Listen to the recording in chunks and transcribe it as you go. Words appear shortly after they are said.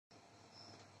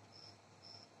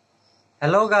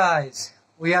Hello guys,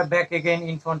 we are back again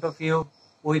in front of you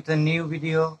with a new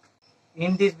video.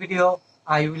 In this video,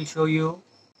 I will show you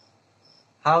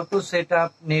how to set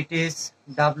up Netis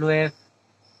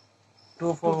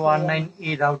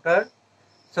Wf2419E router.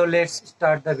 So let's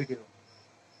start the video.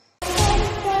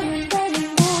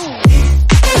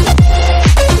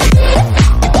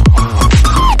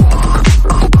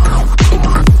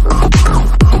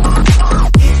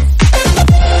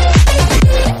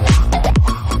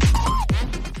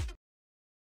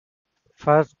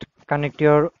 First, connect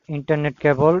your internet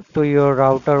cable to your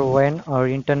router WAN or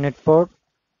internet port.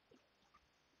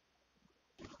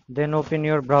 Then open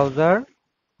your browser.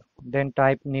 Then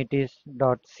type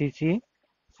netis.cc.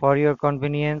 For your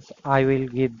convenience, I will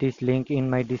give this link in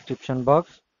my description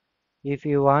box. If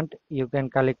you want, you can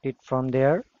collect it from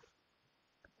there.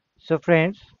 So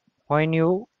friends, when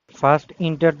you first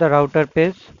enter the router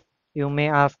page, you may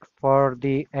ask for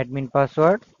the admin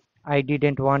password. I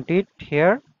didn't want it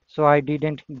here, so I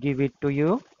didn't give it to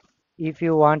you. If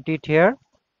you want it here,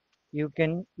 you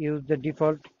can use the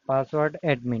default password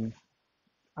admin.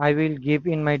 I will give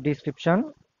in my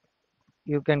description.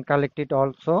 You can collect it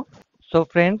also. So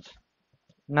friends,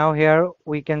 now here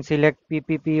we can select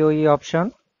PPPoE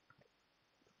option.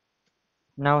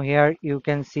 Now here you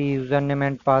can see username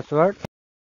and password.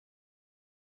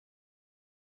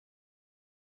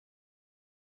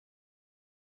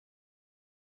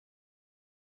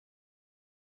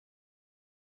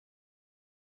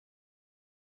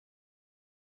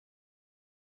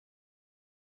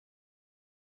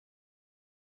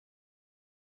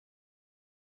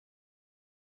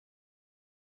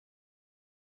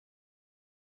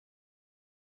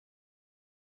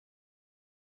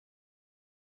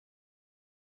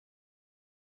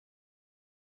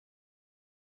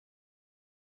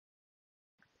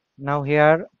 Now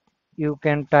here you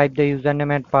can type the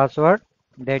username and password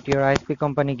that your ISP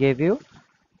company gave you.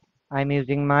 I'm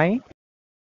using my.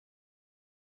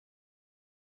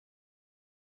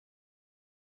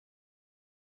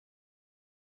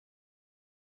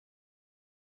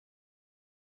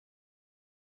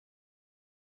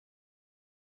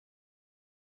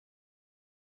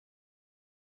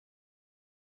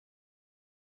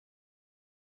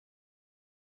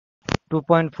 Two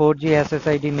 2.4G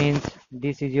SSID means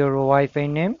this is your Wi-Fi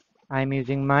name. I'm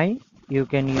using my. You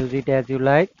can use it as you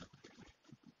like.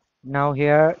 Now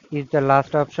here is the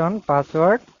last option,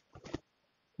 password.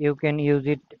 You can use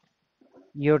it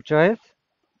your choice.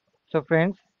 So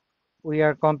friends, we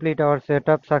are complete our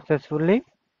setup successfully.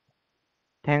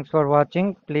 Thanks for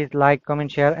watching. Please like,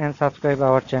 comment, share and subscribe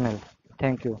our channel.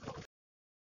 Thank you.